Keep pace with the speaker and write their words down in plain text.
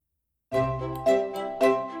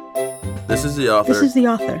This is the author. This is the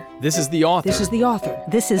author. This is the author. This is the author.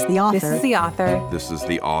 This is the author. This is the author. This is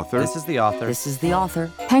the author. This is the author. This is the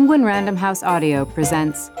author. Penguin Random House Audio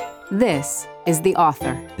presents This is the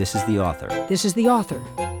Author. This is the author. This is the author.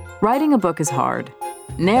 Writing a book is hard.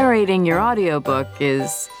 Narrating your audiobook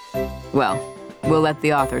is, well, we'll let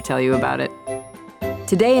the author tell you about it.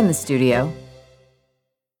 Today in the studio,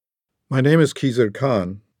 my name is Khizr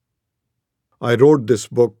Khan. I wrote this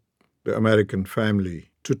book, The American Family,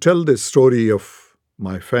 to tell the story of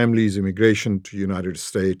my family's immigration to the United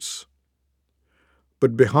States.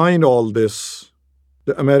 But behind all this,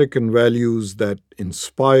 the American values that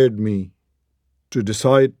inspired me to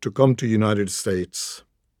decide to come to the United States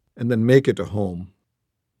and then make it a home.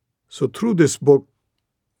 So through this book,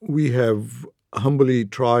 we have humbly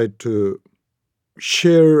tried to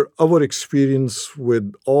share our experience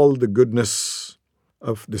with all the goodness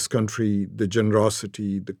of this country, the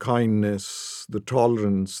generosity, the kindness, the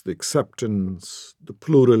tolerance, the acceptance, the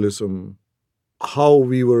pluralism, how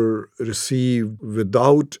we were received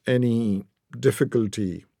without any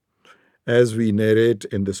difficulty as we narrate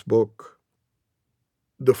in this book.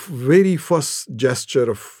 The very first gesture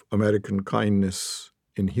of American kindness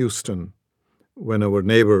in Houston, when our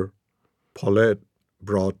neighbor, Paulette,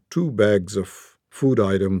 brought 2 bags of food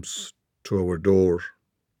items to our door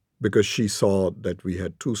because she saw that we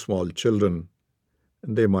had 2 small children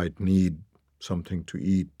and they might need something to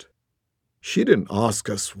eat. She didn't ask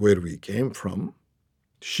us where we came from.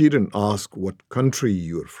 She didn't ask what country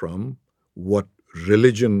you're from, what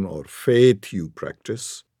religion or faith you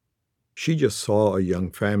practice. She just saw a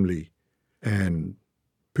young family, and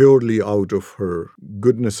purely out of her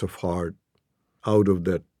goodness of heart, out of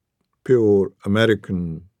that pure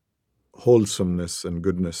American wholesomeness and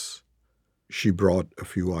goodness, she brought a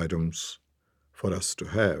few items for us to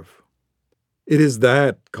have. It is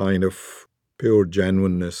that kind of pure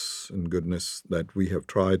genuineness and goodness that we have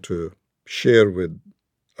tried to share with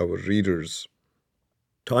our readers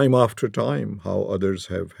time after time, how others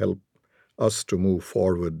have helped us to move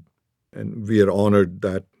forward. And we are honored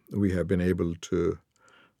that we have been able to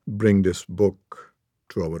bring this book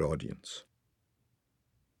to our audience.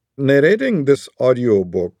 Narrating this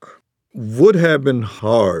audiobook would have been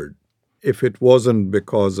hard if it wasn't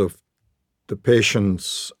because of the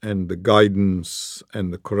patience and the guidance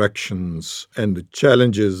and the corrections and the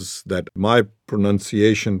challenges that my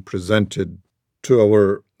pronunciation presented to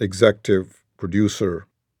our executive producer,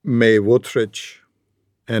 Mae Woodrich,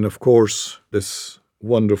 and of course, this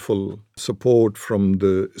wonderful support from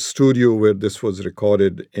the studio where this was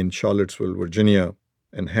recorded in Charlottesville, Virginia,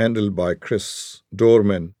 and handled by Chris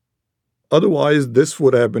Dorman. Otherwise, this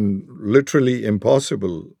would have been literally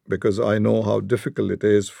impossible because I know how difficult it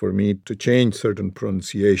is for me to change certain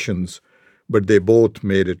pronunciations, but they both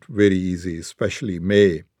made it very easy, especially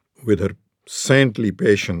Mae, with her saintly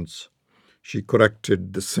patience. She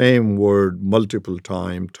corrected the same word multiple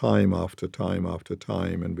times, time after time after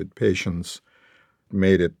time, and with patience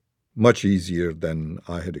made it much easier than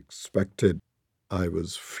I had expected. I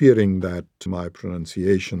was fearing that my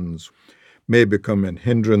pronunciations may become a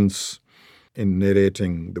hindrance in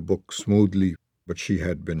narrating the book smoothly, but she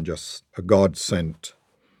had been just a godsend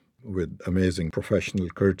with amazing professional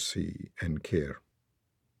courtesy and care.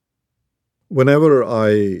 Whenever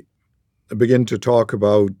I begin to talk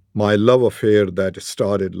about my love affair that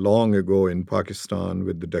started long ago in Pakistan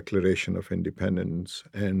with the Declaration of Independence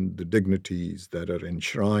and the dignities that are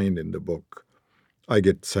enshrined in the book, I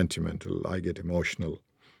get sentimental, I get emotional.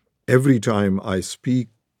 Every time I speak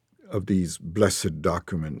of these blessed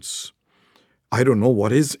documents, I don't know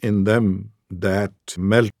what is in them that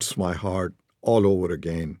melts my heart all over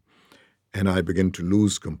again, and I begin to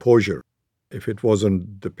lose composure. If it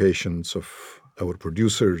wasn't the patience of our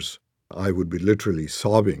producers, I would be literally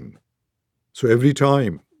sobbing. So every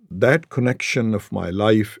time that connection of my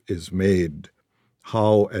life is made,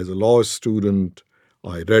 how as a law student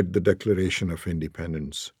I read the Declaration of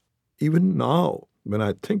Independence. Even now, when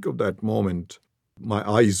I think of that moment, my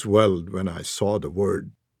eyes welled when I saw the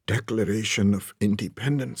word Declaration of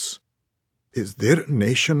Independence. Is there a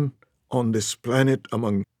nation on this planet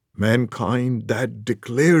among mankind that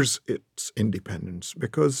declares its independence?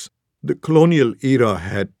 Because the colonial era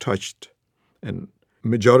had touched, and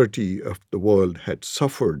majority of the world had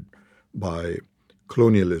suffered by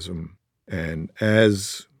colonialism. And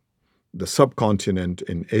as the subcontinent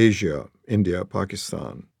in Asia, India,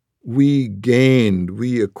 Pakistan, we gained,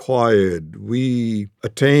 we acquired, we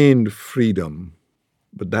attained freedom.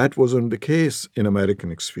 But that wasn't the case in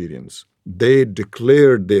American experience. They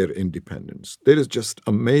declared their independence. There is just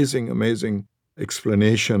amazing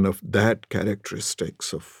explanation of that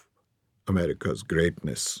characteristics of America's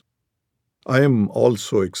greatness. I am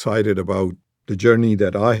also excited about the journey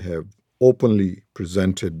that I have openly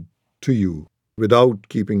presented to you. Without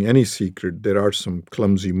keeping any secret, there are some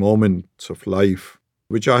clumsy moments of life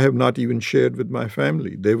which I have not even shared with my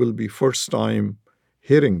family. They will be first time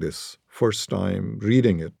hearing this, first time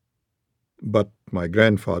reading it. But my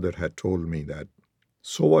grandfather had told me that,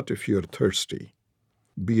 so what if you're thirsty?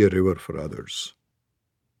 Be a river for others.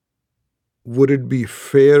 Would it be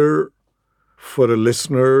fair for a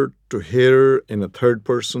listener to hear in a third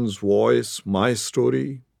person's voice my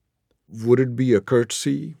story? Would it be a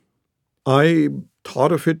courtesy? I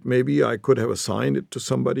thought of it, maybe I could have assigned it to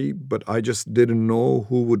somebody, but I just didn't know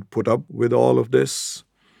who would put up with all of this.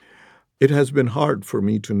 It has been hard for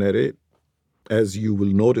me to narrate, as you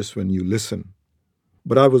will notice when you listen.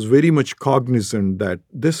 But I was very much cognizant that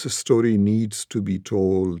this story needs to be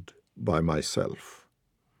told by myself.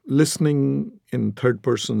 Listening in third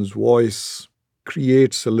person's voice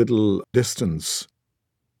creates a little distance.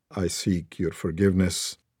 I seek your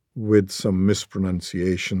forgiveness with some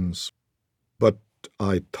mispronunciations, but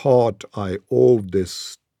I thought I owed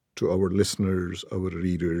this to our listeners, our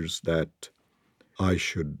readers, that I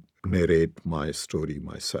should narrate my story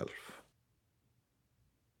myself.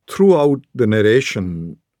 Throughout the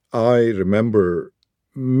narration, I remember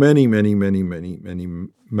many memories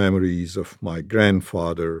of my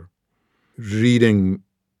grandfather reading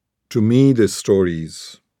to me the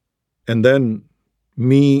stories, and then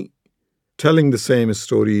me telling the same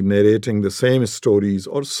story, narrating the same stories,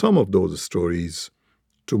 or some of those stories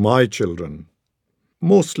to my children,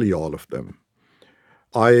 mostly all of them.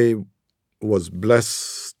 I was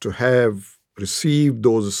blessed to have received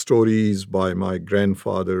those stories by my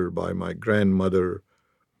grandfather, by my grandmother.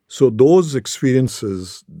 So those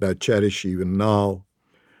experiences that I cherish even now,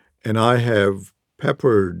 and I have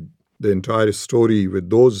peppered the entire story with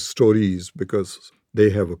those stories because they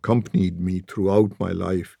have accompanied me throughout my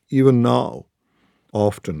life, even now,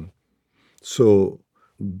 often. So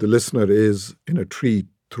the listener is in a treat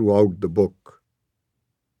throughout the book.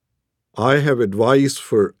 I have advice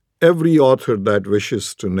for every author that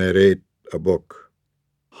wishes to narrate a book.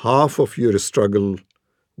 Half of your struggle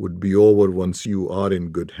would be over once you are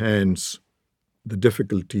in good hands. The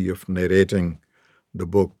difficulty of narrating the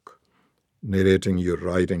book, narrating your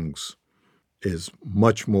writings, is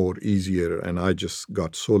much more easier, and I just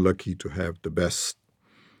got so lucky to have the best.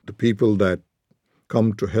 The people that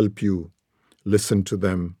come to help you, listen to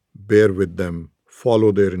them, bear with them,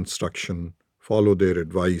 follow their instruction, follow their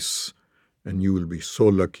advice, and you will be so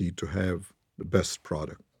lucky to have the best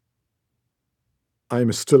product.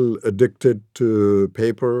 I'm still addicted to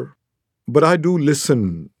paper, but I do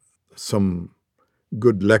listen some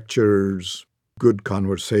good lectures, good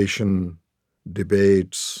conversation,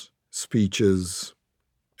 debates, speeches,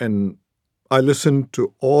 and I listen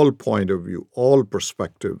to all point of view, all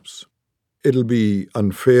perspectives. It'll be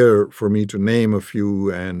unfair for me to name a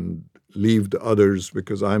few and leave the others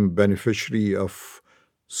because I'm a beneficiary of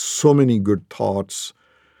so many good thoughts,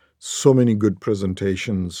 so many good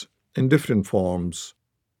presentations in different forms.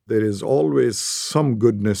 There is always some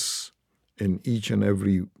goodness in each and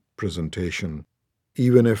every presentation.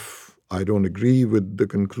 Even if I don't agree with the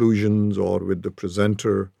conclusions or with the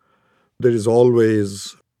presenter, there is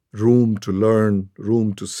always room to learn,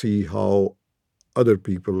 room to see how other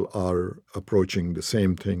people are approaching the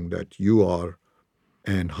same thing that you are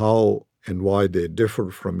and how and why they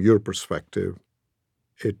differ from your perspective.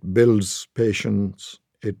 It builds patience.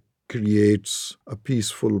 It creates a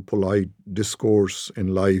peaceful, polite discourse in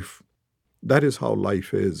life. That is how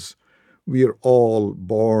life is. We are all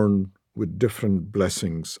born with different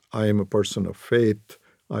blessings. I am a person of faith.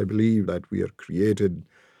 I believe that we are created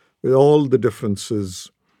with all the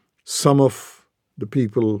differences. Some of the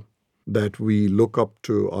people that we look up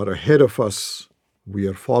to are ahead of us. We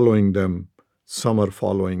are following them. Some are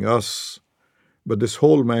following us. But this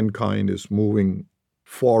whole mankind is moving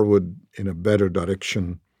forward in a better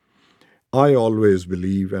direction. I always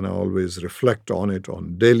believe, and I always reflect on it on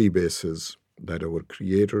a daily basis, that our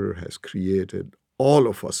Creator has created all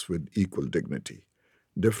of us with equal dignity.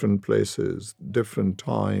 Different places, different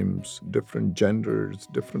times, different genders,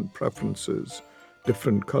 different preferences,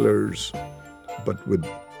 different colors, but with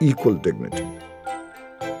equal dignity.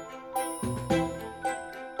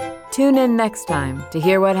 Tune in next time to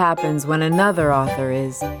hear what happens when another author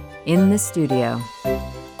is in the studio.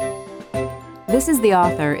 This is the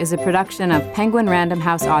Author is a production of Penguin Random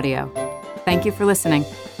House Audio. Thank you for listening.